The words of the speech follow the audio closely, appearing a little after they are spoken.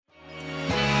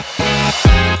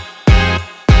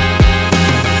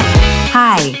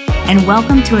and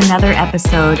welcome to another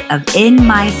episode of In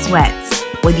My Sweats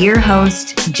with your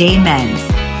host, Jay Menz.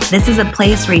 This is a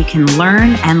place where you can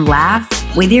learn and laugh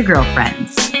with your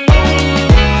girlfriends.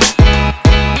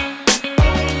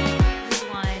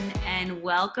 Everyone, and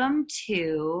welcome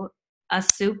to a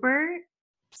super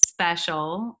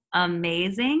special,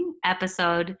 amazing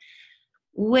episode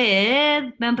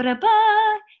with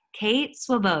Kate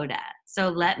Swoboda. So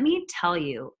let me tell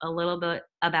you a little bit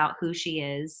about who she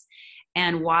is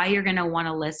and why you're going to want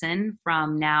to listen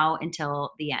from now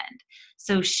until the end.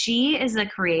 So she is the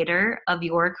creator of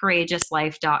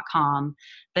YourCourageousLife.com,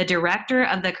 the director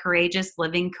of the Courageous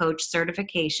Living Coach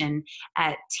certification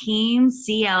at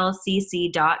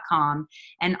TeamCLCC.com,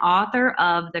 and author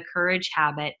of The Courage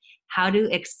Habit, How to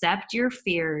Accept Your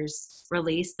Fears,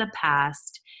 Release the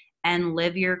Past, and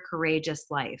Live Your Courageous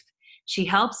Life. She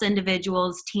helps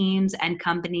individuals, teams, and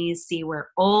companies see where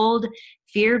old,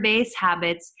 fear-based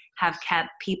habits have kept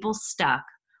people stuck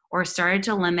or started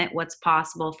to limit what's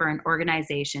possible for an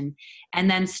organization,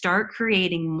 and then start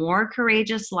creating more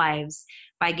courageous lives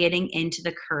by getting into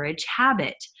the Courage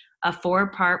Habit, a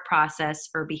 4-part process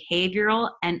for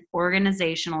behavioral and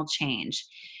organizational change.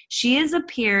 She has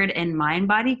appeared in Mind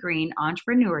Body Green,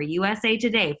 Entrepreneur, USA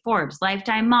Today, Forbes,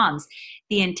 Lifetime Moms,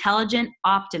 The Intelligent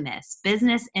Optimist,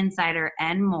 Business Insider,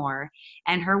 and more.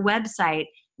 And her website,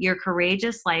 Your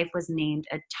Courageous Life, was named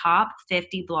a top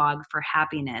 50 blog for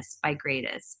happiness by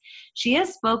Greatest. She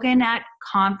has spoken at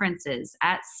conferences,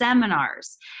 at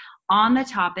seminars on the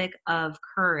topic of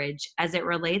courage as it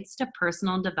relates to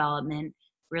personal development,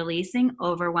 releasing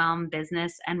overwhelm,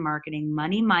 business and marketing,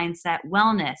 money mindset,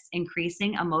 wellness,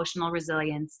 increasing emotional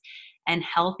resilience, and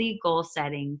healthy goal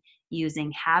setting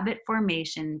using habit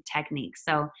formation techniques.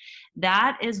 So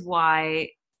that is why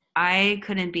I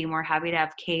couldn't be more happy to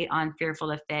have Kate on Fearful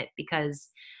to Fit, because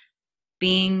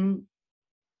going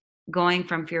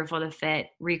from fearful to fit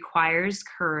requires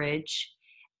courage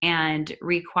and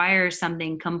requires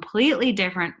something completely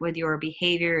different with your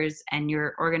behaviors and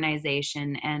your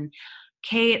organization. And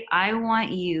Kate, I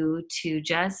want you to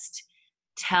just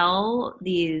tell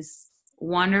these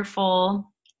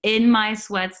wonderful In My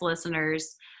Sweats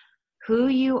listeners who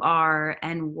you are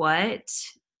and what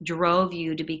drove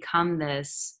you to become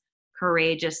this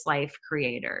courageous life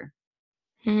creator.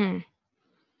 Well,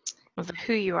 the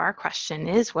who you are question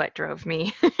is what drove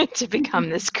me to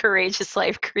become this courageous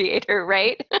life creator,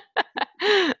 right?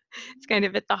 It's kind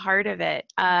of at the heart of it.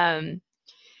 The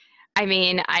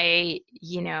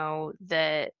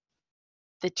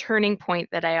turning point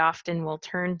that I often will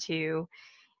turn to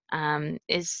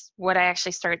is what I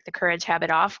actually start the Courage Habit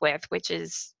off with, which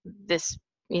is this,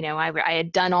 I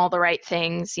had done all the right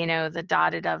things, the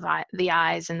dotted of the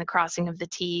I's and the crossing of the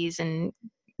T's, and,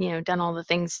 done all the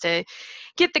things to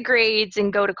get the grades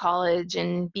and go to college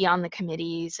and be on the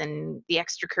committees and the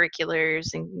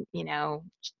extracurriculars and,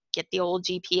 get the old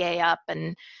GPA up,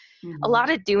 and a lot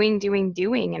of doing.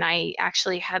 And I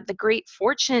actually had the great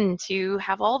fortune to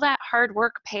have all that hard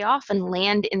work pay off and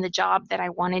land in the job that I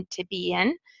wanted to be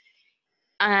in.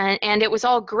 And it was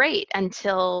all great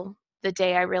until the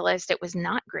day I realized it was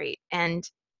not great. And,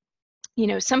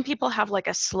 some people have like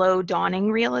a slow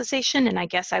dawning realization. And I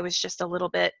guess I was just a little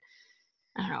bit,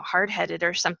 hard-headed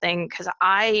or something, because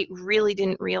I really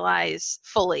didn't realize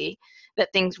fully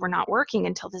that things were not working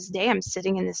until this day. I'm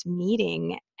sitting in this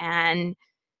meeting and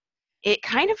it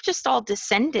kind of just all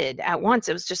descended at once.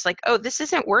 It was just like, oh, this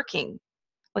isn't working.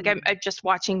 Like I'm just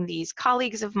watching these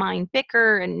colleagues of mine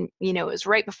bicker, and, it was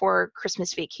right before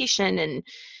Christmas vacation, and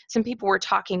some people were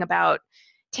talking about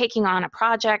taking on a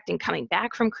project and coming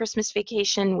back from Christmas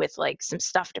vacation with like some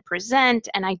stuff to present.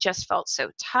 And I just felt so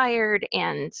tired.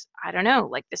 And I don't know,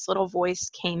 like this little voice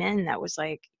came in that was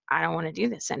like, I don't want to do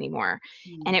this anymore.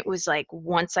 And it was like,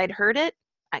 once I'd heard it,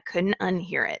 I couldn't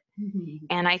unhear it.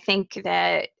 And I think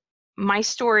that my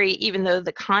story, even though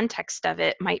the context of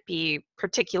it might be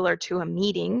particular to a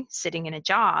meeting, sitting in a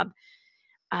job,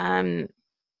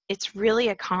 it's really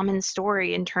a common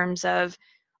story in terms of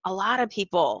a lot of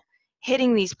people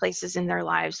hitting these places in their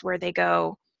lives where they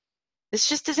go, this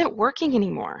just isn't working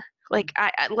anymore. Like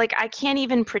I can't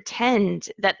even pretend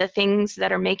that the things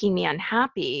that are making me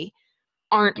unhappy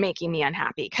aren't making me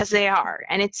unhappy, because they are,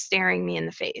 and it's staring me in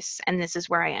the face, and this is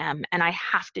where I am, and I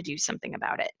have to do something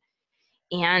about it.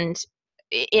 And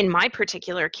in my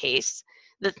particular case,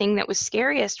 the thing that was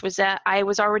scariest was that I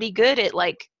was already good at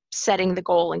like setting the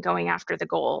goal and going after the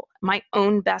goal. My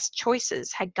own best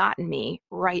choices had gotten me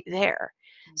right there.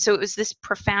 So it was this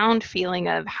profound feeling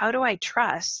of, how do I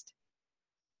trust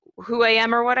who I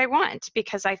am or what I want?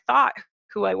 Because I thought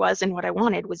who I was and what I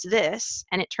wanted was this,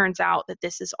 and it turns out that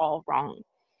this is all wrong.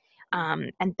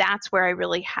 And that's where I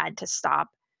really had to stop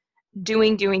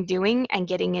doing, and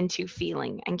getting into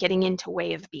feeling and getting into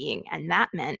way of being. And that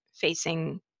meant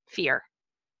facing fear.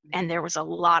 And there was a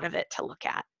lot of it to look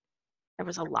at.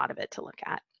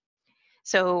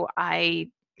 So I,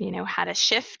 had a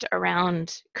shift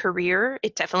around career.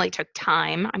 It definitely took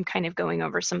time. I'm kind of going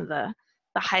over some of the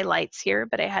highlights here,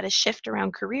 but I had a shift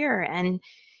around career and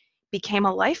became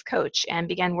a life coach and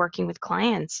began working with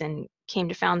clients, and came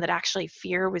to found that actually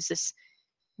fear was this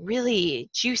really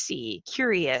juicy,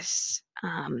 curious,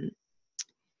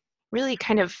 really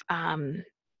kind of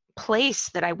place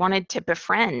that I wanted to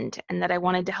befriend and that I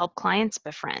wanted to help clients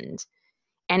befriend.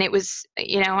 And it was,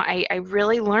 I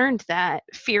really learned that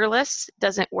fearless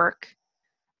doesn't work.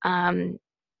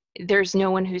 There's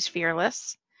no one who's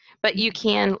fearless, but you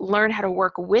can learn how to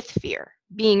work with fear,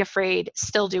 being afraid,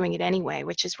 still doing it anyway,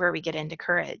 which is where we get into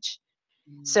courage.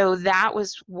 So that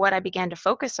was what I began to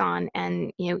focus on.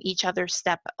 And, each other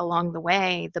step along the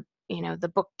way,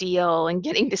 the book deal and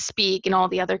getting to speak and all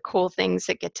the other cool things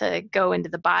that get to go into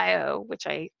the bio, which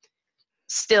I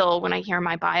still, when I hear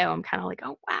my bio, I'm kind of like,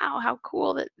 oh, wow, how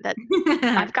cool that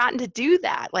I've gotten to do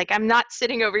that. Like, I'm not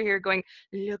sitting over here going,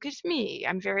 look at me.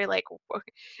 I'm very like,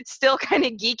 still kind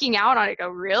of geeking out on it. Go,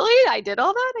 really? I did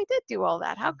all that? I did do all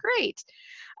that. How great.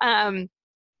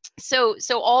 So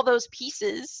all those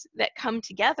pieces that come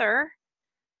together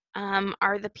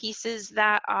are the pieces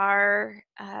that are,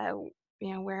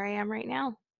 where I am right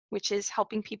now, which is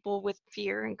helping people with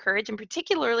fear and courage, and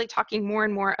particularly talking more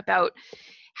and more about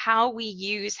how we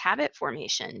use habit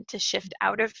formation to shift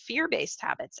out of fear-based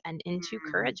habits and into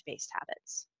courage-based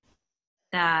habits.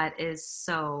 That is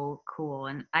so cool.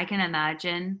 And I can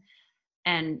imagine,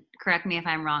 and correct me if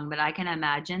I'm wrong, but I can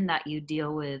imagine that you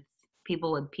deal with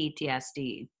people with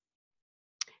PTSD.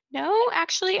 No,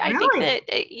 actually, I think Really?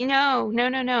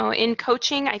 that, no. In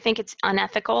coaching, I think it's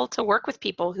unethical to work with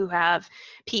people who have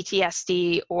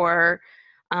PTSD or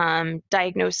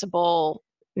diagnosable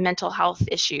mental health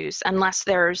issues unless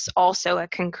there's also a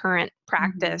concurrent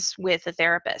practice with a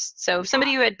therapist. So if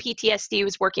somebody who had PTSD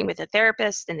was working with a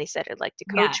therapist and they said, I'd like to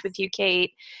coach Yes. with you,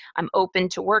 Kate, I'm open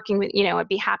to working with, I'd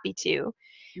be happy to.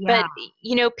 Yeah. But,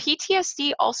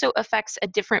 PTSD also affects a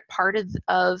different part of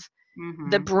the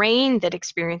Mm-hmm. brain that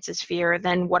experiences fear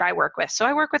than what I work with. So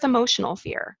I work with emotional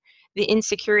fear, the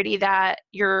insecurity that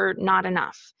you're not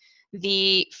enough,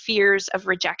 the fears of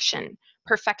rejection,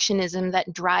 perfectionism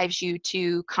that drives you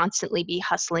to constantly be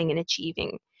hustling and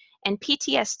achieving. And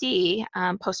PTSD,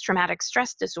 post-traumatic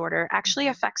stress disorder, actually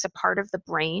affects a part of the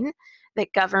brain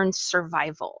that governs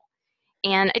survival.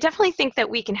 And I definitely think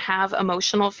that we can have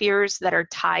emotional fears that are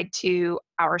tied to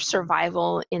our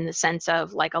survival in the sense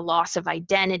of like a loss of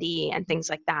identity and things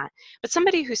like that. But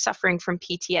somebody who's suffering from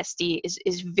PTSD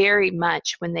is very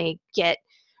much when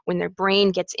their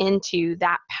brain gets into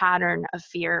that pattern of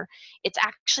fear, it's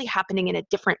actually happening in a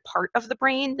different part of the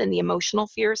brain than the emotional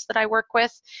fears that I work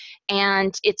with.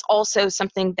 And it's also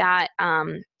something that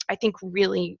I think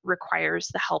really requires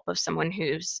the help of someone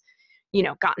who's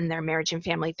gotten their marriage and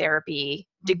family therapy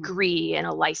degree and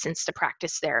a license to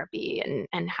practice therapy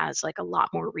and has like a lot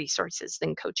more resources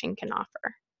than coaching can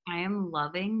offer. I am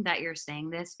loving that you're saying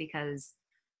this because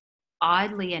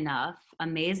oddly enough,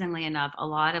 amazingly enough, a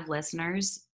lot of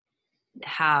listeners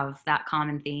have that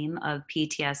common theme of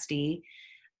PTSD.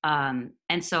 And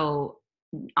so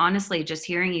honestly, just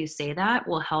hearing you say that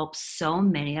will help so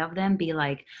many of them be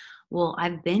like, well,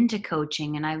 I've been to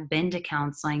coaching and I've been to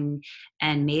counseling,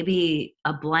 and maybe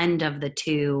a blend of the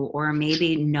two, or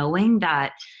maybe knowing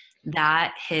that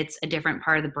that hits a different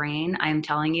part of the brain. I'm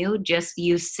telling you, just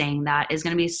you saying that is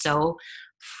going to be so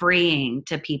freeing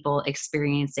to people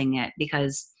experiencing it,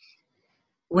 because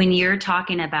when you're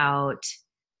talking about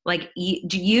like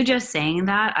you just saying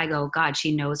that, I go, God,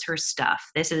 she knows her stuff.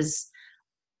 This is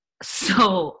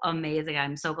so amazing.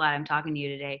 I'm so glad I'm talking to you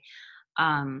today.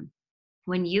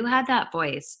 When you had that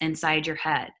voice inside your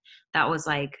head that was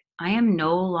like, I am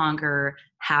no longer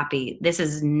happy. This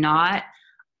is not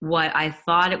what I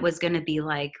thought it was going to be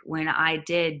like when I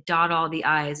did dot all the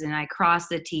I's and I crossed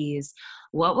the T's.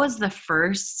 What was the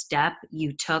first step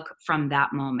you took from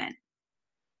that moment?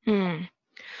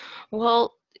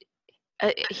 Well,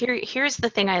 here's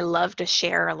the thing I love to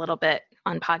share a little bit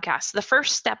on podcasts. The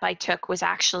first step I took was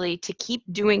actually to keep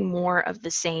doing more of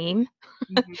the same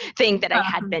thing that I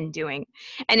had been doing.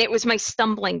 And it was my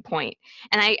stumbling point.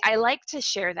 And I like to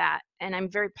share that, and I'm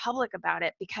very public about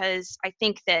it because I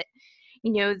think that,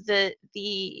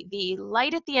 the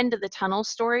light at the end of the tunnel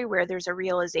story where there's a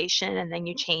realization and then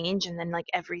you change and then like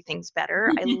everything's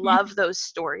better. I love those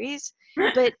stories,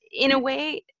 but in a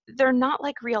way they're not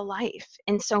like real life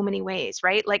in so many ways,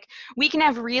 right? Like we can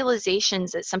have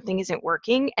realizations that something isn't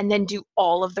working and then do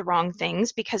all of the wrong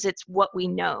things because it's what we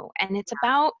know, and it's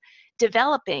about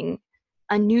developing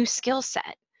a new skill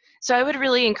set. So I would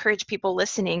really encourage people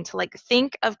listening to like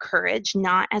think of courage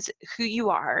not as who you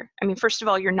are. I mean, first of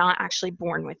all, you're not actually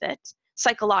born with it.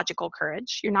 Psychological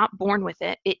courage, you're not born with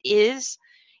it. It is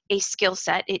a skill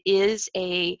set. It is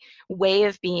a way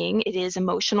of being. It is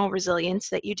emotional resilience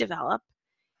that you develop.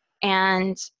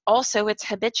 And also it's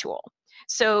habitual.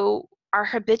 So our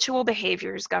habitual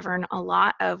behaviors govern a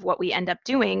lot of what we end up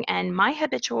doing. And my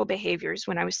habitual behaviors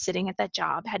when I was sitting at that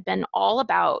job had been all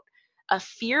about a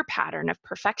fear pattern of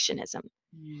perfectionism.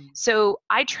 So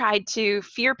I tried to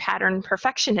fear pattern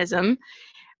perfectionism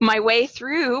my way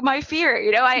through my fear.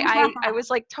 I was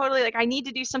like totally like, I need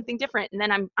to do something different. And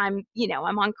then I'm on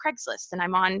Craigslist and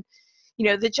I'm on,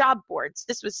 the job boards.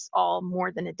 This was all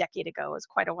more than a decade ago. It was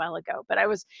quite a while ago, but I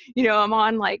was, I'm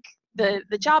on like the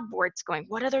job boards going,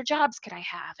 what other jobs could I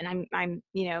have? And I'm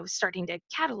starting to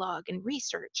catalog and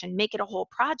research and make it a whole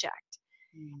project.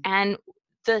 And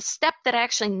the step that I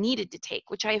actually needed to take,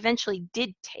 which I eventually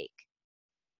did take,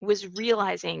 was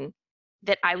realizing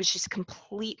that I was just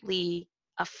completely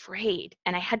afraid.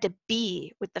 And I had to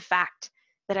be with the fact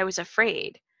that I was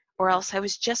afraid, or else I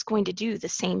was just going to do the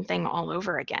same thing all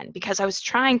over again, because I was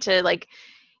trying to like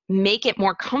make it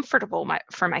more comfortable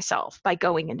for myself by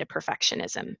going into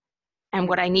perfectionism. And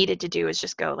what I needed to do is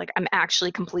just go like, I'm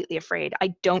actually completely afraid.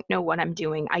 I don't know what I'm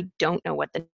doing. I don't know what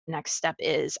the next step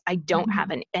is. I don't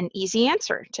have an easy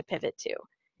answer to pivot to.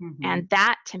 And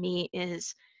that to me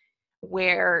is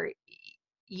where,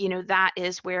 that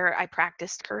is where I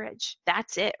practiced courage.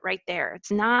 That's it right there.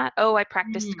 It's not, oh, I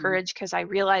practiced courage because I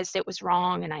realized it was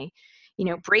wrong and I,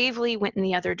 bravely went in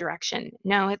the other direction.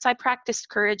 No, it's I practiced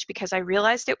courage because I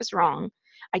realized it was wrong.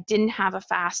 I didn't have a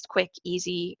fast, quick,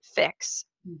 easy fix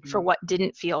for what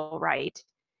didn't feel right.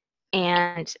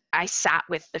 And I sat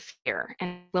with the fear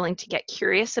and willing to get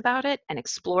curious about it and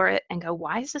explore it and go,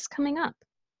 why is this coming up?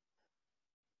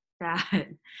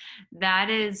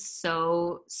 That is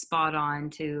so spot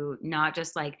on, to not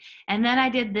just like, and then I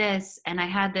did this and I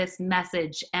had this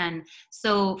message. And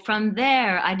so from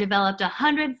there, I developed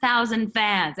 100,000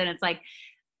 fans. And it's like,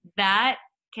 that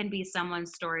can be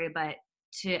someone's story, but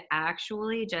to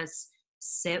actually just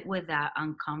sit with that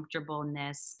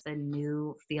uncomfortableness, the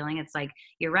new feeling, it's like,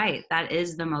 you're right. That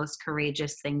is the most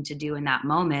courageous thing to do in that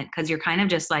moment. 'Cause you're kind of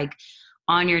just like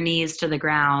on your knees to the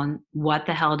ground. What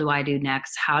the hell do I do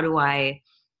next? How do I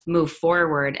move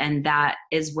forward? And that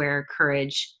is where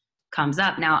courage comes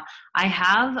up. Now, I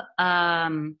have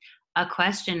a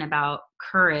question about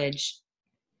courage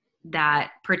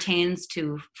that pertains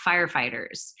to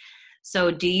firefighters. So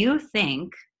do you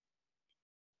think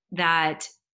that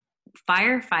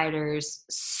firefighters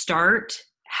start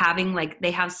having like,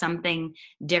 they have something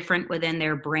different within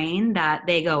their brain that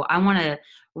they go, I want to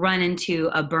run into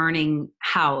a burning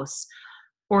house?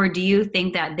 Or do you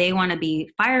think that they want to be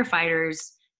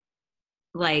firefighters?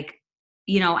 Like,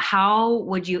 how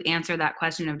would you answer that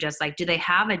question of just like, do they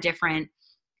have a different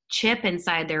chip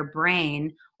inside their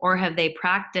brain, or have they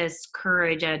practiced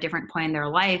courage at a different point in their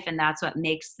life and that's what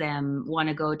makes them want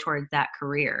to go towards that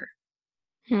career?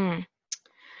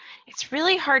 It's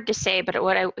really hard to say, but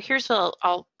here's what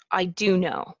I do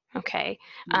know. Okay.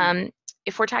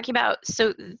 If we're talking about,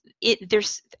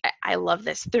 I love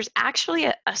this. There's actually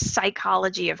a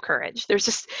psychology of courage.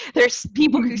 There's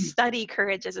people who study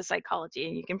courage as a psychology,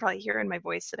 and you can probably hear in my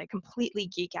voice that I completely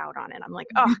geek out on it. I'm like,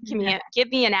 oh, give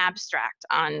me an abstract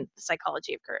on the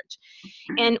psychology of courage.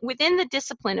 And within the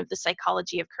discipline of the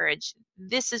psychology of courage,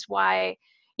 this is why,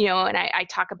 and I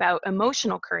talk about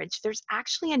emotional courage. There's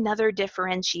actually another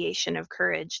differentiation of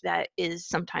courage that is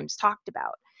sometimes talked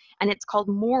about, and it's called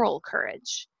moral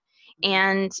courage.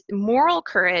 And moral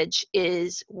courage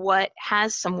is what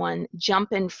has someone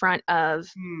jump in front of,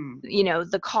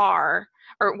 the car,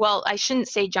 or, well, I shouldn't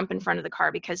say jump in front of the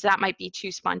car because that might be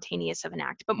too spontaneous of an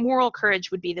act, but moral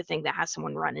courage would be the thing that has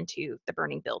someone run into the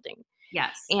burning building.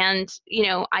 Yes. And,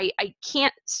 I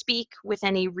can't speak with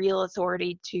any real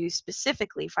authority to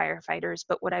specifically firefighters,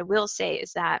 but what I will say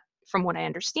is that from what I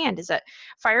understand is that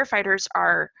firefighters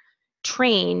are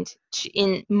trained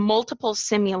in multiple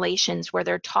simulations where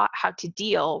they're taught how to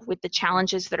deal with the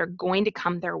challenges that are going to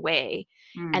come their way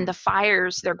and the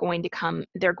fires they're going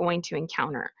to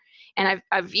encounter. And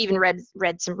I've even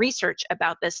read some research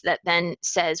about this that then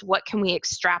says, what can we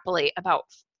extrapolate about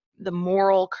the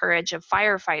moral courage of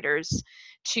firefighters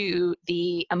to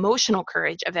the emotional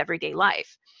courage of everyday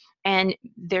life. And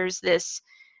there's this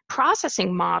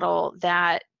processing model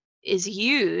that is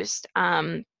used.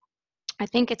 I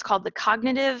think it's called the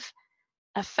cognitive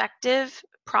affective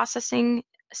processing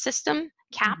system,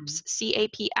 Mm-hmm. CAPS,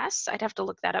 CAPS. I'd have to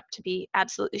look that up to be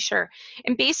absolutely sure.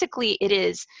 And basically, it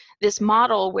is this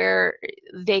model where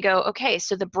they go, okay,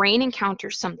 so the brain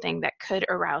encounters something that could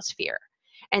arouse fear.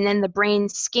 And then the brain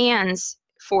scans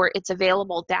for its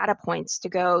available data points to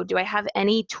go, do I have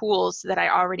any tools that I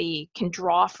already can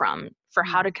draw from for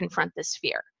how to confront this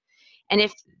fear? And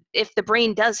if the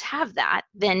brain does have that,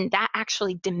 then that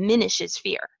actually diminishes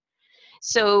fear.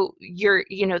 So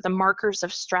the markers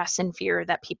of stress and fear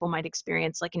that people might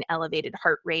experience, like an elevated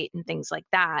heart rate and things like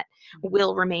that,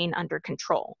 will remain under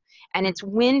control. And it's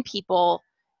when people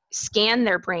scan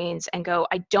their brains and go,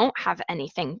 I don't have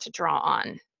anything to draw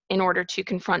on in order to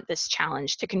confront this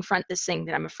challenge, to confront this thing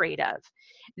that I'm afraid of,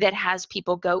 that has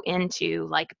people go into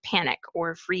like panic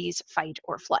or freeze, fight,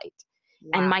 or flight.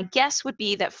 And Wow. my guess would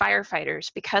be that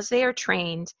firefighters, because they are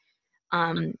trained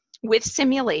with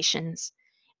simulations,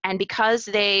 and because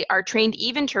they are trained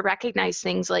even to recognize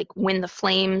things like when the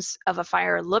flames of a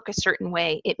fire look a certain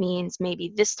way, it means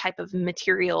maybe this type of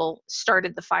material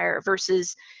started the fire,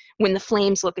 versus when the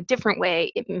flames look a different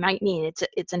way, it might mean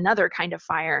it's another kind of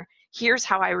fire. Here's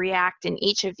how I react in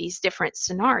each of these different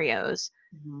scenarios.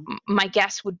 Mm-hmm. My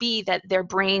guess would be that their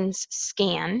brains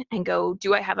scan and go,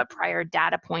 do I have a prior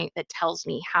data point that tells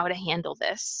me how to handle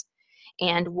this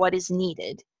and what is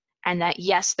needed? And that,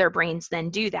 yes, their brains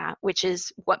then do that, which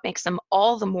is what makes them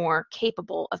all the more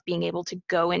capable of being able to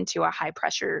go into a high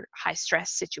pressure, high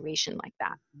stress situation like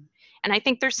that. And I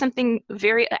think there's something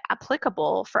very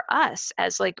applicable for us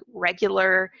as like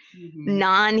regular, Mm-hmm.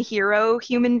 non-hero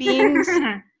human beings,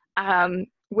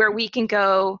 where we can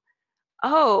go,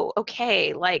 oh,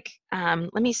 okay, like,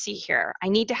 let me see here. I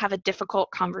need to have a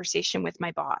difficult conversation with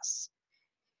my boss.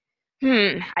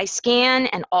 I scan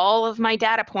and all of my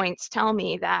data points tell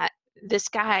me that this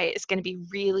guy is going to be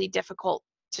really difficult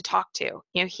to talk to.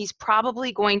 He's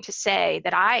probably going to say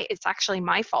that it's actually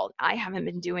my fault. I haven't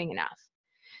been doing enough.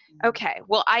 Okay,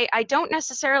 well, I don't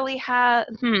necessarily have,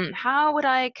 how would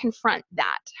I confront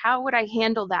that? How would I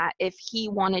handle that if he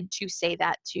wanted to say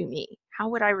that to me? How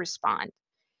would I respond?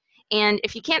 And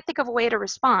if you can't think of a way to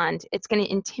respond, it's going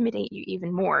to intimidate you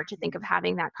even more to think of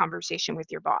having that conversation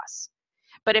with your boss.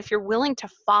 But if you're willing to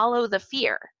follow the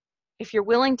fear, if you're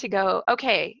willing to go,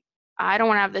 okay, I don't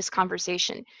want to have this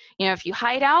conversation. If you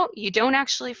hide out, you don't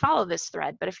actually follow this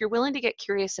thread. But if you're willing to get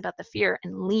curious about the fear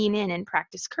and lean in and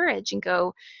practice courage and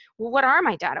go, well, what are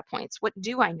my data points? What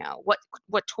do I know?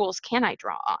 What tools can I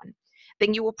draw on?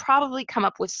 Then you will probably come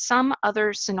up with some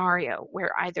other scenario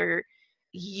where either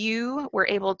you were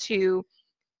able to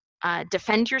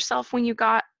defend yourself when you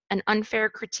got an unfair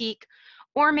critique,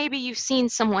 or maybe you've seen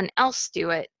someone else do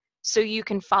it so you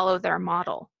can follow their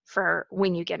model for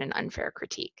when you get an unfair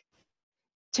critique.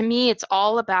 To me, it's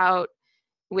all about,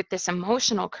 with this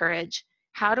emotional courage,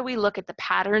 how do we look at the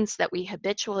patterns that we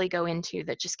habitually go into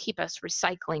that just keep us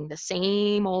recycling the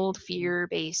same old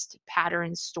fear-based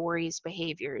patterns, stories,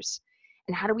 behaviors,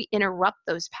 and how do we interrupt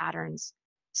those patterns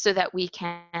so that we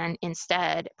can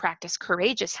instead practice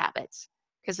courageous habits?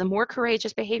 Because the more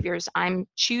courageous behaviors I'm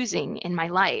choosing in my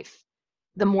life,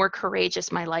 the more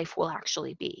courageous my life will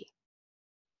actually be.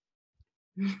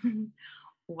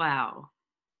 Wow.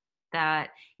 That,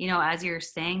 as you're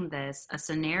saying this, a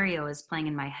scenario is playing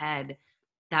in my head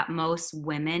that most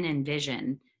women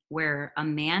envision, where a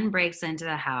man breaks into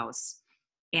the house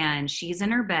and she's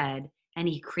in her bed and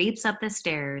he creeps up the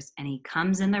stairs and he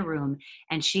comes in the room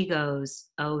and she goes,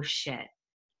 oh shit,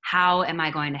 how am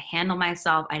I going to handle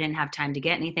myself? I didn't have time to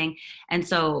get anything. And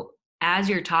so as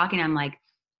you're talking, I'm like,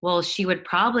 well, she would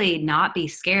probably not be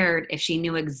scared if she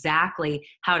knew exactly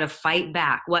how to fight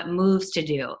back, what moves to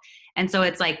do. And so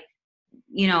it's like,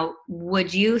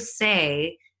 would you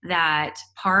say that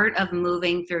part of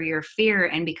moving through your fear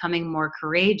and becoming more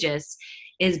courageous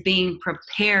is being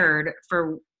prepared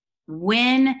for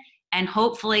when, and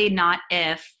hopefully not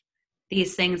if,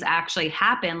 these things actually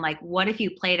happen? Like, what if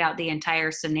you played out the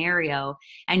entire scenario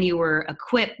and you were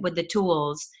equipped with the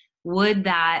tools? Would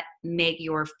that make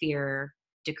your fear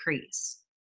decrease?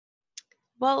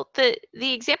 Well, the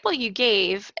example you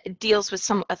gave deals with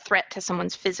a threat to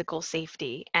someone's physical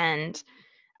safety. And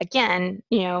again,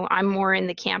 I'm more in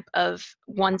the camp of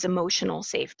one's emotional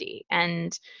safety.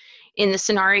 And in the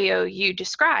scenario you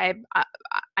describe,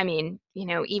 I mean,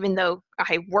 even though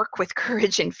I work with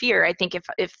courage and fear, I think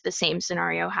if the same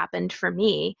scenario happened for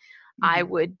me, I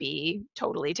would be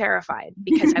totally terrified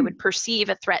because I would perceive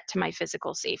a threat to my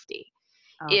physical safety.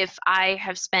 Okay. If I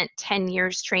have spent 10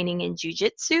 years training in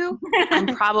jujitsu, I'm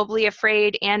probably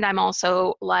afraid, and I'm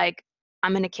also like,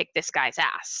 I'm going to kick this guy's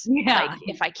ass, like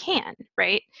if I can,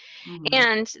 right?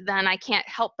 And then I can't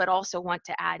help but also want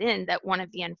to add in that one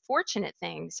of the unfortunate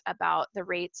things about the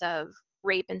rates of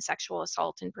rape and sexual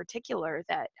assault in particular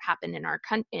that happen in our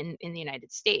in the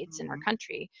United States, in our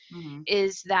country,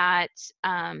 is that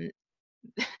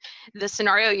the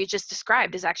scenario you just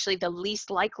described is actually the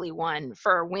least likely one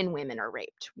for when women are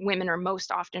raped. Women are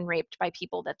most often raped by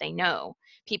people that they know,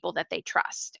 people that they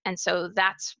trust. And so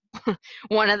that's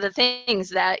one of the things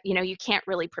that, you know, you can't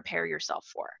really prepare yourself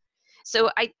for.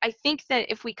 So I think that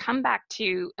if we come back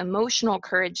to emotional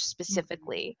courage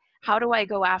specifically, how do I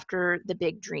go after the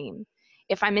big dream?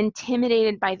 If I'm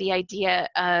intimidated by the idea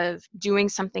of doing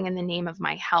something in the name of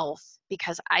my health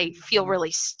because I feel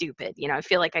really stupid, you know, I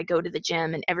feel like I go to the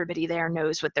gym and everybody there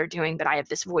knows what they're doing, but I have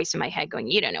this voice in my head going,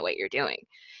 you don't know what you're doing.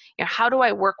 You know, how do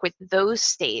I work with those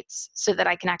states so that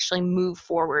I can actually move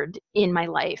forward in my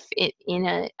life in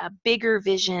a bigger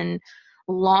vision,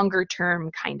 longer term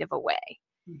kind of a way?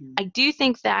 I do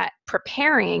think that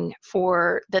preparing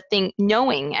for the thing,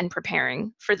 knowing and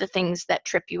preparing for the things that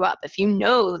trip you up, if you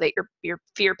know that your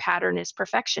fear pattern is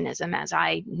perfectionism, as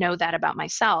I know that about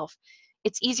myself,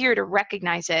 it's easier to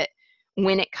recognize it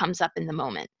when it comes up in the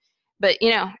moment. But,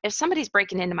 you know, if somebody's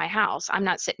breaking into my house, I'm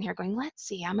not sitting here going, let's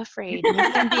see, I'm afraid. Maybe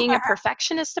I'm being a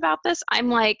perfectionist about this. I'm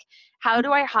like, how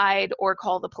do I hide or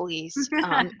call the police?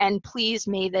 And please,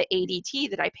 may the ADT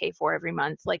that I pay for every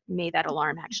month, like, may that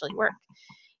alarm actually work.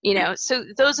 You know, so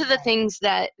those are the things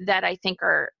that I think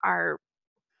are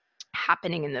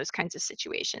happening in those kinds of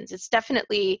situations. It's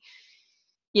definitely,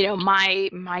 you know,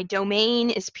 my domain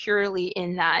is purely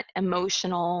in that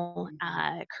emotional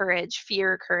courage,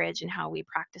 fear, courage, and how we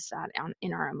practice that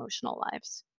in our emotional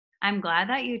lives. I'm glad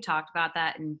that you talked about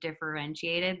that and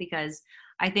differentiated, because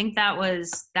I think that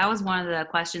was one of the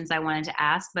questions I wanted to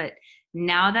ask. But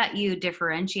now that you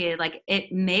differentiated, like,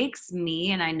 it makes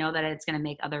me, and I know that it's going to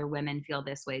make other women feel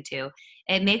this way too,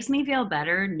 it makes me feel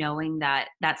better knowing that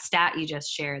that stat you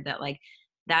just shared, that like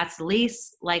that's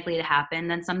least likely to happen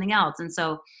than something else. And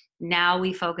so now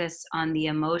we focus on the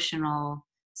emotional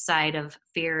side of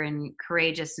fear and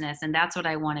courageousness, and that's what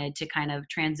I wanted to kind of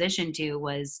transition to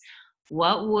was,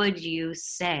 what would you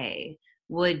say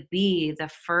would be the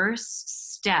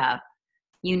first step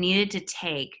you needed to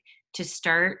take to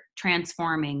start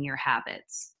transforming your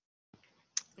habits?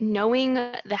 Knowing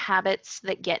the habits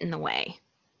that get in the way.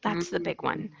 That's the big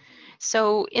one.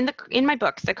 So in my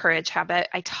book, The Courage Habit,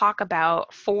 I talk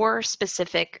about 4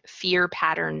 specific fear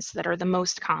patterns that are the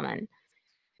most common.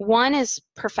 One is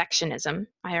perfectionism.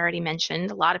 I already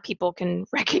mentioned. A lot of people can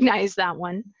recognize that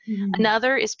one.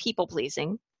 Another is people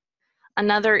pleasing.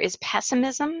 Another is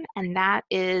pessimism, and that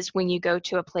is when you go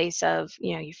to a place of,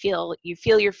 you know, you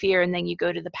feel your fear, and then you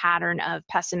go to the pattern of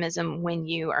pessimism when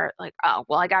you are like, oh,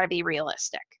 well, I got to be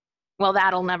realistic. Well,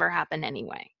 that'll never happen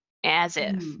anyway, as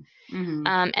if.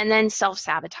 And then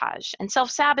self-sabotage. And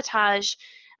self-sabotage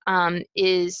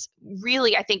is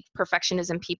really, I think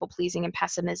perfectionism, people pleasing, and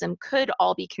pessimism could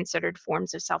all be considered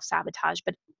forms of self-sabotage,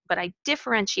 but I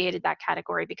differentiated that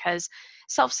category because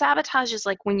self-sabotage is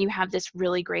like when you have this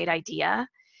really great idea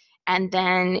and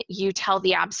then you tell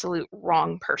the absolute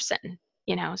wrong person,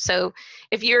 you know. So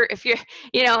if you're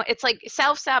you know, it's like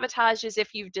self-sabotage is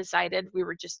if you've decided, we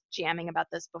were just jamming about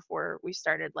this before we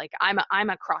started, like I'm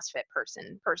a CrossFit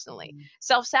person personally.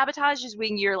 Self-sabotage is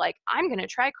when you're like, I'm going to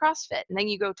try CrossFit, and then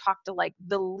you go talk to like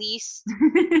the least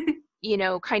you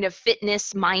know, kind of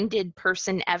fitness minded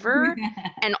person ever.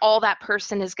 And all that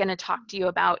person is going to talk to you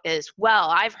about is, well,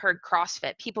 I've heard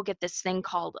CrossFit, people get this thing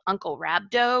called Uncle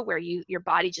Rhabdo, where your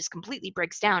body just completely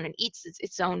breaks down and eats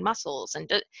its own muscles.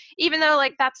 And even though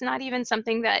like that's not even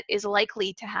something that is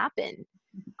likely to happen,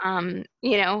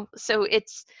 you know, so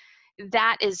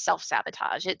that is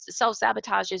self-sabotage.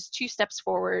 Self-sabotage is 2 steps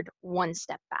forward, 1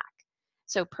 step back.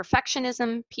 So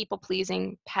perfectionism, people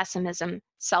pleasing, pessimism,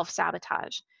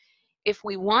 self-sabotage. If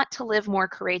we want to live more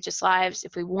courageous lives,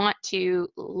 if we want to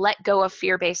let go of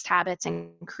fear-based habits and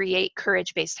create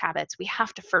courage-based habits, we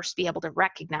have to first be able to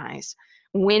recognize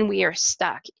when we are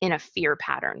stuck in a fear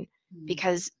pattern.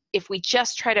 Because if we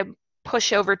just try to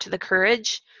push over to the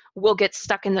courage, we'll get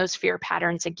stuck in those fear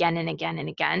patterns again and again and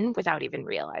again without even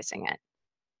realizing it.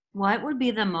 What would be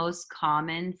the most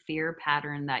common fear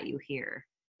pattern that you hear?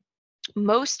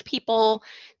 Most people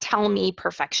tell me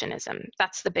perfectionism.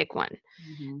 That's the big one.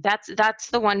 That's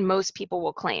the one most people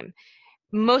will claim.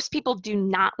 Most people do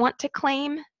not want to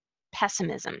claim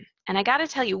pessimism. And I got to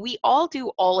tell you, we all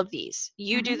do all of these.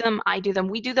 You do them, I do them,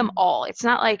 we do them all. It's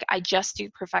not like I just do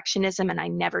perfectionism and I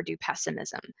never do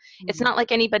pessimism. It's not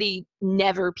like anybody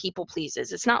never people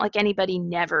pleases. It's not like anybody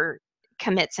never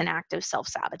commits an act of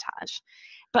self-sabotage.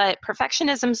 But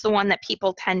perfectionism's the one that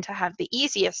people tend to have the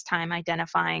easiest time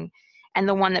identifying, and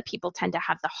the one that people tend to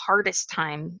have the hardest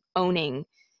time owning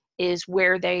is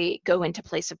where they go into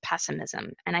place of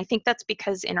pessimism. And I think that's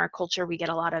because in our culture we get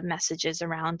a lot of messages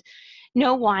around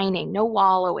no whining, no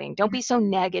wallowing, don't be so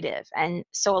negative. And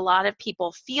so a lot of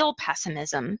people feel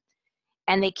pessimism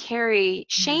and they carry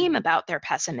shame about their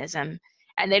pessimism,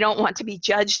 and they don't want to be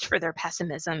judged for their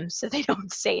pessimism, so they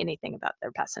don't say anything about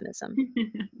their pessimism.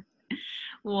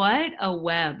 What a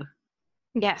web.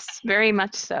 Yes, very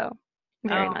much so.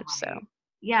 Very much so.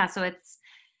 Yeah, so it's,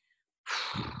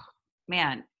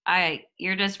 man,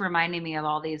 you're just reminding me of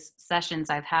all these sessions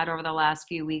I've had over the last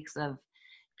few weeks of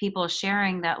people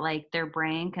sharing that like their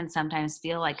brain can sometimes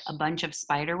feel like a bunch of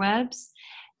spider webs,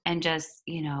 and just,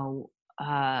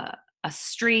 a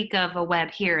streak of a web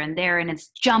here and there, and it's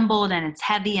jumbled and it's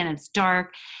heavy and it's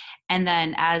dark. And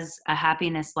then as a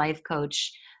happiness life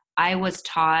coach, I was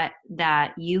taught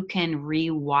that you can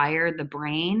rewire the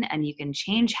brain and you can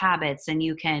change habits, and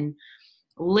you can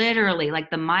literally, like,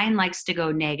 the mind likes to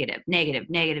go negative, negative,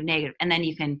 negative, negative, and then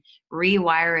you can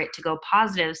rewire it to go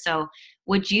positive. So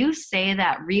would you say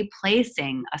that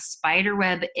replacing a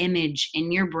spiderweb image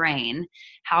in your brain,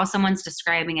 how someone's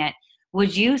describing it,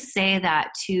 would you say that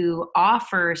to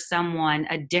offer someone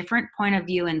a different point of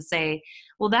view and say,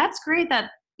 well, that's great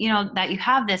that, that you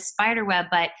have this spider web,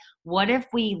 but what if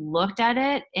we looked at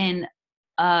it in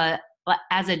as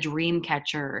a dream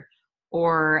catcher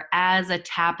or as a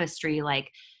tapestry, like,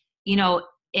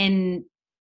 in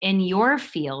your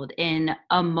field, in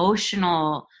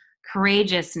emotional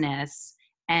courageousness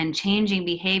and changing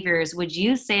behaviors, would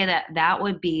you say that that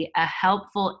would be a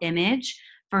helpful image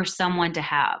for someone to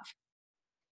have?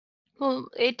 Well,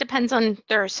 it depends on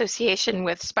their association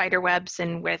with spider webs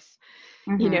and with,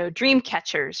 dream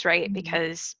catchers, right?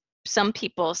 Because some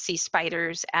people see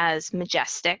spiders as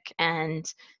majestic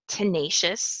and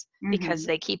tenacious because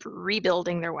they keep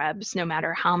rebuilding their webs no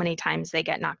matter how many times they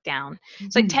get knocked down.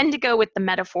 So I tend to go with the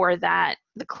metaphor that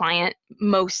the client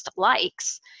most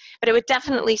likes, but I would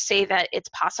definitely say that it's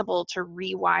possible to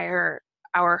rewire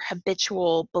our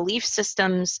habitual belief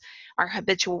systems, our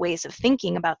habitual ways of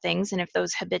thinking about things. And if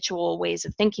those habitual ways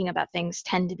of thinking about things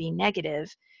tend to be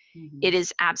negative, it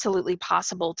is absolutely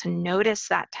possible to notice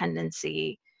that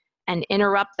tendency and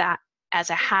interrupt that as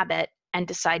a habit and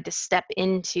decide to step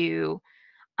into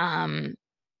an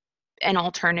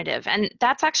alternative. And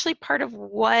that's actually part of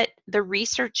what the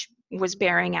research was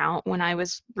bearing out when I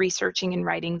was researching and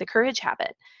writing The Courage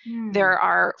Habit. There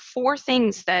are 4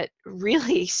 things that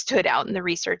really stood out in the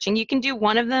research, and you can do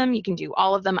one of them, you can do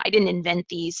all of them. I didn't invent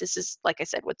these. This is, like I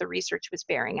said, what the research was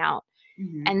bearing out.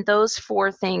 And those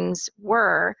 4 things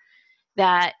were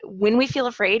that when we feel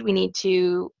afraid, we need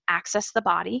to access the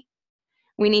body.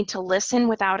 We need to listen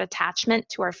without attachment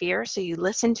to our fear. So you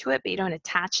listen to it, but you don't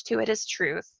attach to it as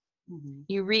truth.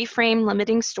 You reframe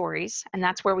limiting stories, and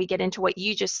that's where we get into what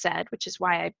you just said, which is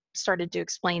why I started to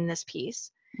explain this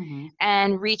piece.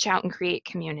 And reach out and create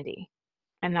community.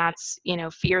 And that's,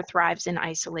 fear thrives in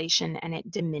isolation and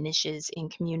it diminishes in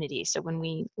community. So when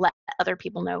we let other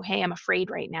people know, hey, I'm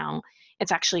afraid right now,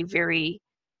 it's actually very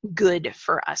good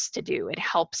for us to do. It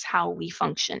helps how we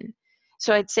function.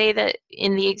 So I'd say that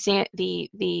in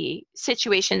the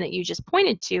situation that you just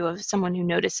pointed to of someone who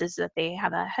notices that they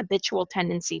have a habitual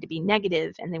tendency to be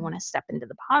negative and they want to step into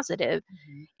the positive,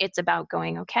 it's about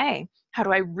going, okay, how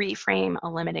do I reframe a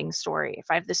limiting story? If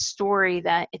I have this story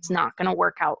that it's not going to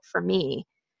work out for me,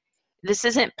 this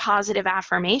isn't positive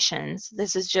affirmations.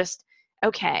 This is just,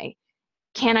 okay,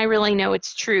 can I really know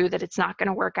it's true that it's not going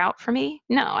to work out for me?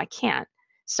 No, I can't.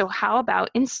 So how about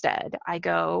instead I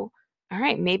go, all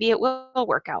right, maybe it will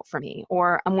work out for me,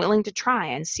 or I'm willing to try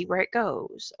and see where it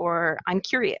goes, or I'm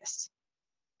curious.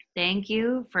 Thank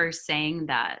you for saying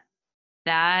that.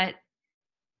 That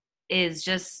is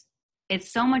just, it's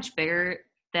so much bigger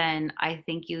than I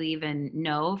think you even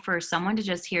know, for someone to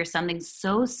just hear something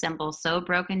so simple, so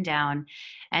broken down,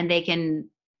 and they can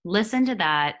listen to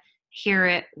that, hear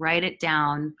it, write it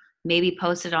down, maybe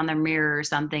post it on their mirror or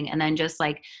something, and then just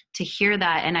like to hear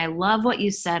that. And I love what you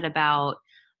said about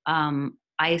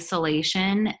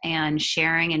isolation and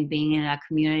sharing and being in a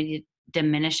community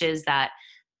diminishes that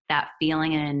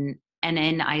feeling, and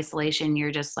in isolation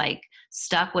you're just like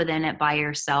stuck within it by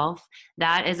yourself.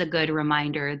 That is a good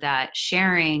reminder that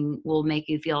sharing will make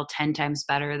you feel 10 times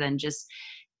better than just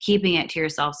keeping it to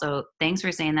yourself. So thanks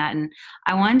for saying that. And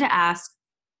I wanted to ask,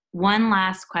 one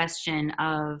last question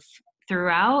of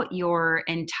throughout your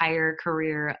entire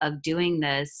career of doing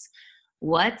this,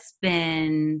 what's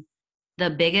been the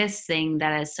biggest thing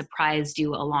that has surprised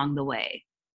you along the way?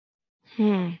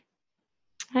 That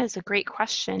is a great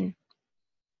question.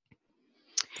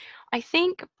 I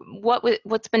think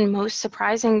what's been most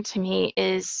surprising to me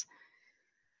is,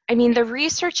 I mean, the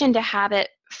research into habit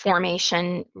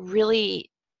formation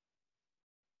really,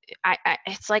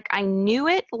 it's like I knew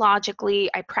it logically.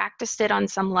 I practiced it on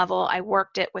some level. I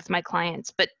worked it with my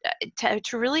clients, but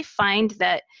to really find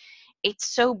that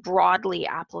it's so broadly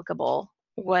applicable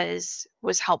was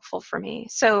helpful for me.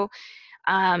 So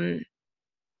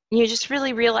you're just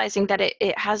really realizing that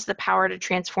it has the power to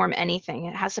transform anything.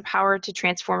 It has the power to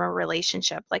transform a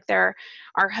relationship. Like there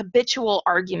are habitual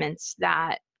arguments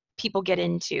that people get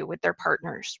into with their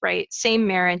partners, right? Same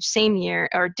marriage, same year,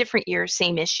 or different year,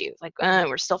 same issue. Like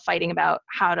we're still fighting about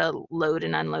how to load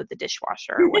and unload the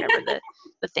dishwasher or whatever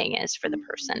the thing is for the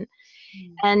person.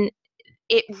 And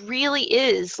it really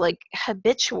is like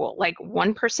habitual. Like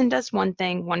one person does one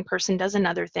thing, one person does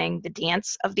another thing. The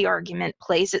dance of the argument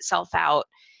plays itself out.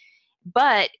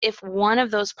 But if one of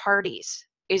those parties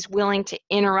is willing to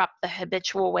interrupt the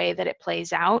habitual way that it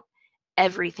plays out,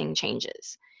 everything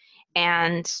changes.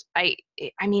 And I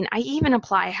mean, I even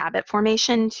apply habit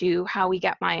formation to how we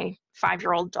get my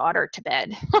 5-year-old daughter to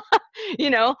bed.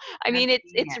 I mean,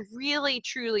 it's really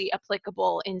truly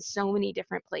applicable in so many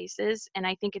different places. And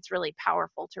I think it's really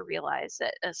powerful to realize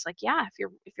that it's like, yeah,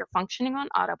 if you're functioning on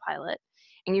autopilot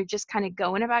and you're just kind of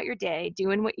going about your day,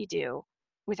 doing what you do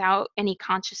without any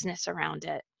consciousness around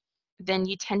it, then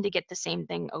you tend to get the same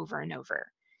thing over and over.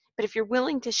 But if you're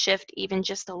willing to shift even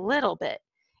just a little bit,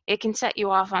 it can set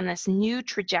you off on this new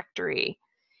trajectory.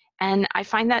 And I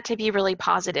find that to be really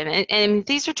positive. And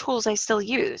these are tools I still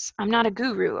use. I'm not a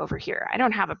guru over here. I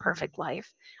don't have a perfect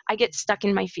life. I get stuck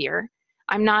in my fear.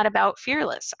 I'm not about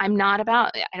fearless. I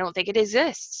don't think it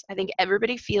exists. I think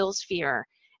everybody feels fear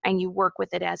and you work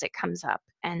with it as it comes up.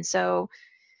 And so,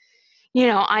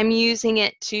 I'm using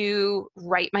it to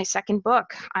write my second book.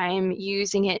 I'm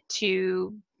using it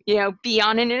to, be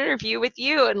on an interview with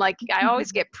you. And like, I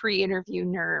always get pre-interview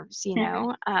nerves,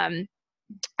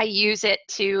 I use it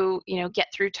to, get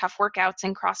through tough workouts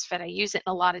in CrossFit. I use it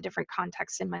in a lot of different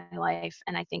contexts in my life.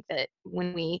 And I think that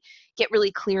when we get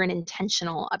really clear and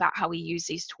intentional about how we use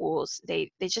these tools, they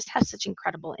just have such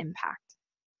incredible impact.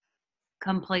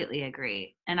 Completely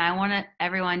agree. And I want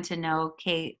everyone to know,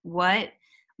 Kate, what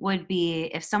would be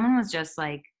if someone was just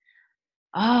like,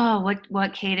 oh,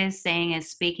 what Kate is saying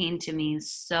is speaking to me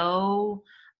so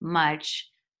much,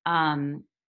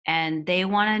 and they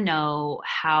want to know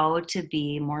how to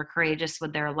be more courageous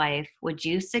with their life, would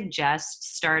you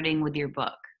suggest starting with your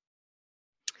book?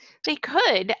 They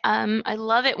could. I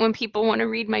love it when people want to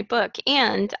read my book.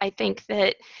 And I think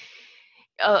that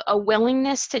a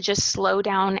willingness to just slow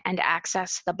down and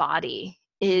access the body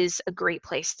is a great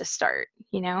place to start.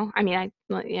 I mean,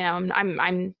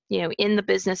 I'm in the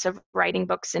business of writing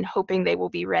books and hoping they will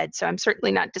be read. So I'm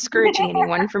certainly not discouraging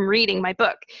anyone from reading my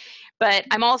book, but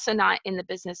I'm also not in the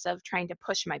business of trying to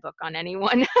push my book on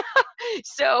anyone.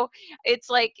 So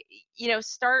it's like,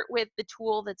 start with the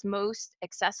tool that's most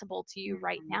accessible to you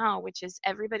right now, which is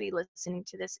everybody listening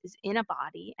to this is in a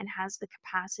body and has the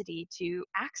capacity to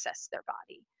access their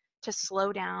body, to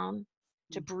slow down,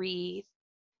 to breathe,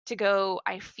 to go,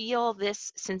 I feel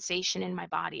this sensation in my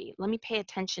body. Let me pay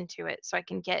attention to it so I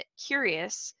can get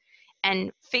curious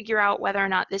and figure out whether or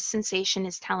not this sensation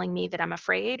is telling me that I'm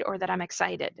afraid or that I'm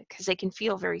excited, because they can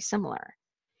feel very similar.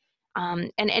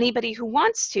 And anybody who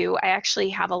wants to, I actually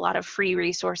have a lot of free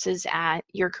resources at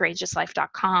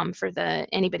yourcourageouslife.com for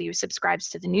anybody who subscribes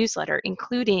to the newsletter,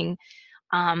 including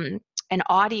an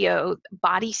audio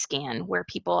body scan where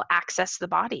people access the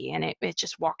body, and it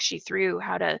just walks you through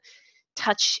how to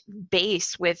touch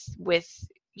base with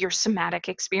your somatic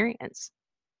experience.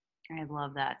 I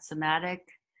love that. Somatic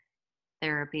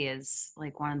therapy is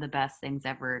like one of the best things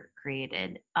ever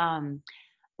created.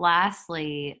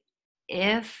 Lastly,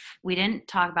 if we didn't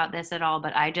talk about this at all,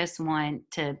 but I just want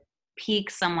to pique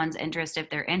someone's interest if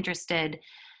they're interested.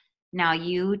 Now,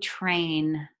 you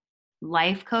train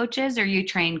life coaches or you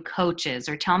train coaches,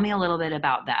 or tell me a little bit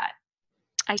about that.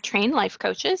 I train life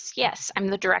coaches. Yes, I'm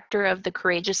the director of the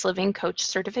Courageous Living Coach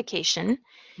Certification,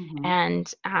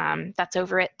 and that's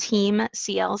over at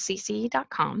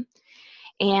teamclcc.com.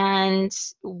 And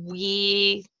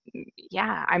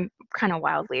I'm kind of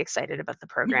wildly excited about the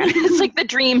program. It's like the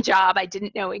dream job I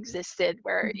didn't know existed,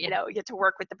 where, you get to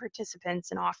work with the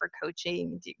participants and offer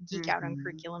coaching, geek out on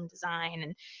curriculum design.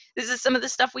 And this is some of the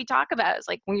stuff we talk about. It's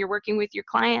like when you're working with your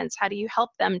clients, how do you help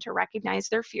them to recognize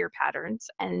their fear patterns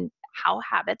and how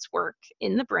habits work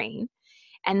in the brain,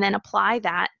 and then apply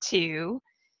that to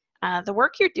the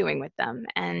work you're doing with them.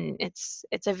 And it's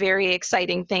a very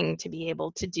exciting thing to be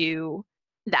able to do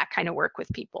that kind of work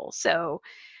with people. So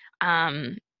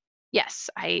yes,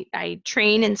 I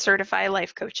train and certify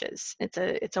life coaches.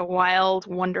 It's a wild,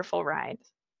 wonderful ride.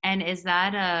 And is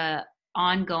that a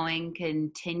ongoing,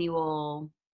 continual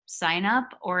sign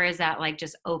up, or is that like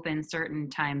just open certain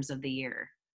times of the year?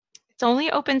 It's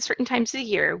only open certain times of the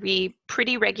year. We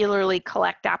pretty regularly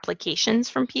collect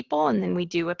applications from people, and then we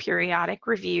do a periodic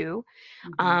review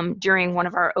during one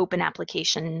of our open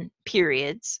application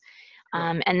periods.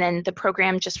 And then the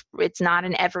program it's not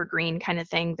an evergreen kind of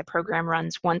thing. The program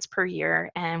runs once per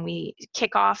year, and we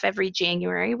kick off every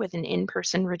January with an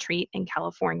in-person retreat in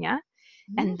California.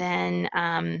 And then,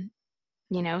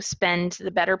 spend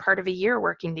the better part of a year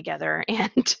working together.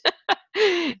 And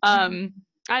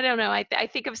I don't know. I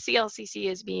think of CLCC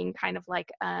as being kind of like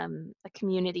a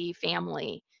community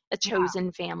family, a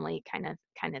chosen family kind of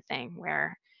thing,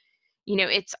 where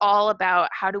it's all about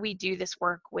how do we do this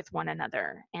work with one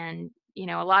another. And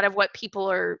a lot of what people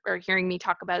are hearing me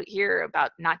talk about here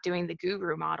about not doing the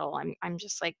guru model, I'm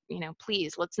just like,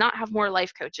 please, let's not have more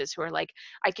life coaches who are like,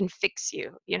 I can fix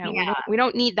you. We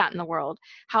don't need that in the world.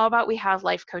 How about we have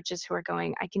life coaches who are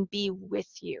going, I can be with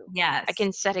you. Yes. I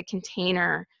can set a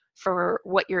container for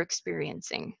what you're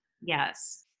experiencing.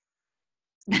 Yes.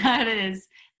 That is,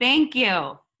 thank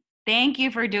you. Thank you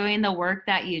for doing the work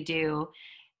that you do.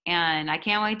 And I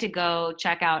can't wait to go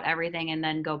check out everything and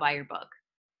then go buy your book.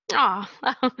 Oh,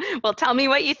 well, tell me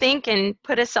what you think and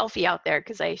put a selfie out there,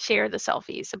 because I share the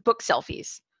selfies, book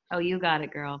selfies. Oh, you got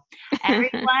it, girl.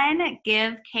 Everyone,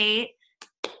 give Kate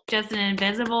just an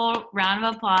invisible round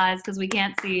of applause, because we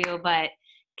can't see you. But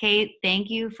Kate, thank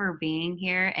you for being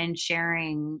here and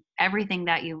sharing everything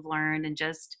that you've learned and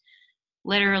just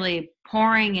literally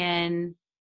pouring in.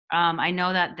 I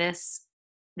know that this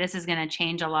is going to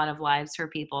change a lot of lives for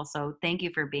people. So thank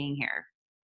you for being here.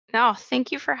 No,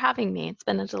 thank you for having me. It's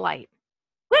been a delight.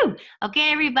 Woo!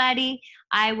 Okay, everybody.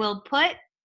 I will put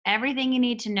everything you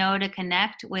need to know to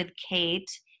connect with Kate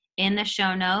in the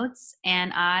show notes,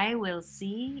 and I will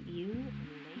see you